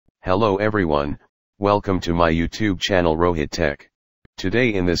Hello everyone, welcome to my YouTube channel ROHIT Tech.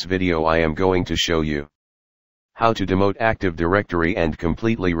 Today in this video I am going to show you how to demote Active Directory and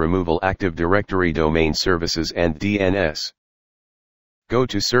completely removal Active Directory domain services and DNS. Go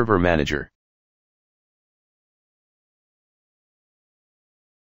to Server Manager.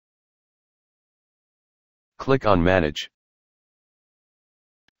 Click on Manage.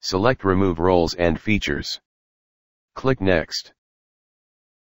 Select Remove Roles and Features. Click Next.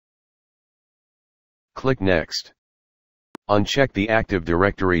 Click Next. Uncheck the Active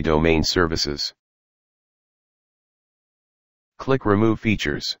Directory domain services. Click Remove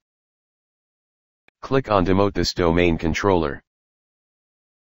Features. Click on Demote this domain controller.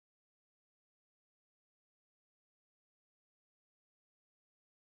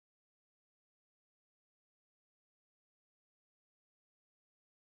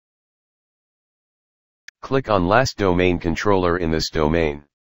 Click on Last domain controller in this domain.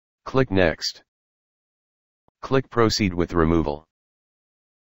 Click Next. Click Proceed with removal.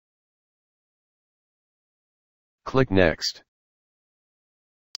 Click Next.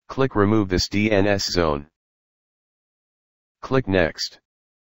 Click Remove this DNS zone. Click Next.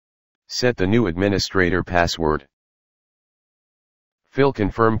 Set the new administrator password. Fill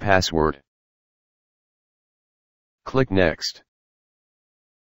Confirm Password. Click Next.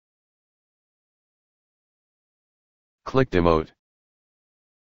 Click Demote.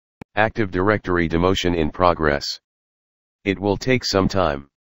 Active Directory demotion in progress. It will take some time.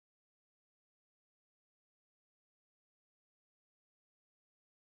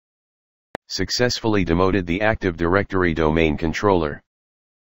 Successfully demoted the Active Directory domain controller.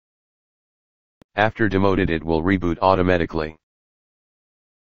 After demoted, it will reboot automatically.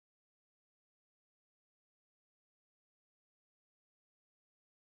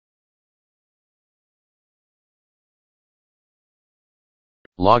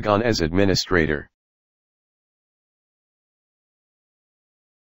 Log on as administrator.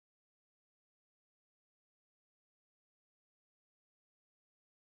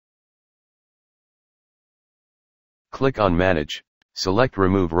 Click on Manage, select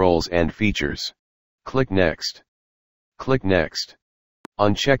Remove Roles and Features. Click Next. Click Next.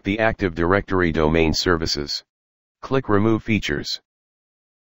 Uncheck the Active Directory domain services. Click Remove Features.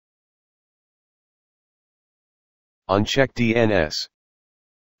 Uncheck DNS.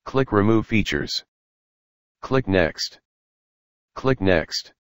 Click Remove Features. Click Next. Click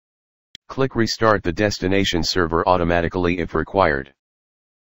Next. Click Restart the destination server automatically if required.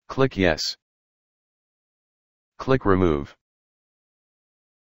 Click Yes. Click Remove.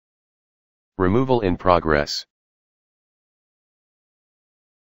 Removal in progress.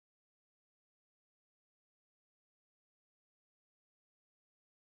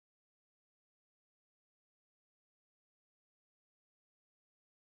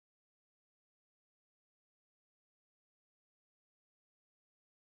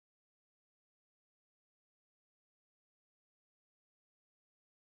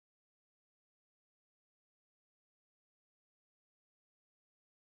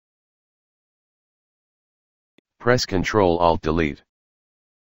 Press Ctrl-Alt-Delete.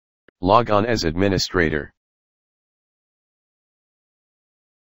 Log on as administrator.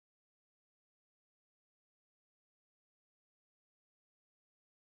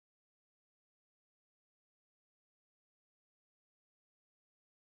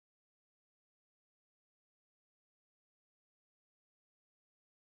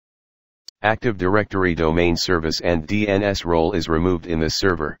 Active Directory domain service and DNS role is removed in this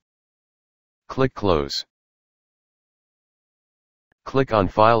server. Click Close. Click on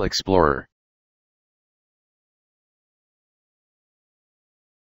File Explorer.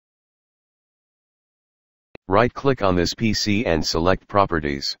 Right-click on this PC and select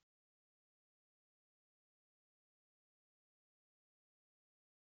Properties.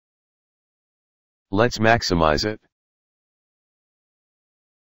 Let's maximize it.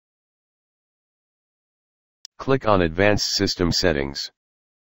 Click on Advanced System Settings.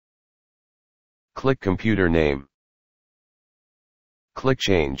 Click Computer Name. Click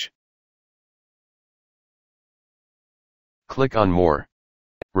Change. Click on More.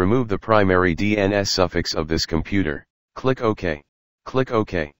 Remove the primary DNS suffix of this computer. Click OK. Click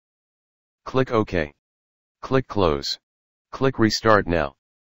OK. Click OK. Click Close. Click Restart now.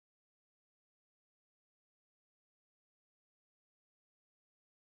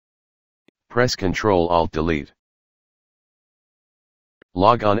 Press Ctrl-Alt-Delete.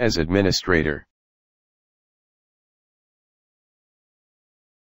 Log on as administrator.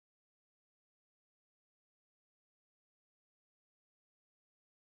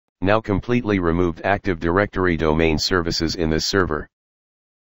 Now completely removed Active Directory domain services in this server.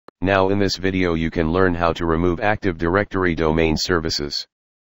 Now in this video you can learn how to remove Active Directory domain services.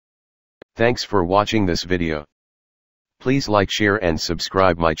 Thanks for watching this video. Please like, share and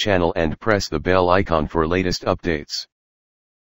subscribe my channel and press the bell icon for latest updates.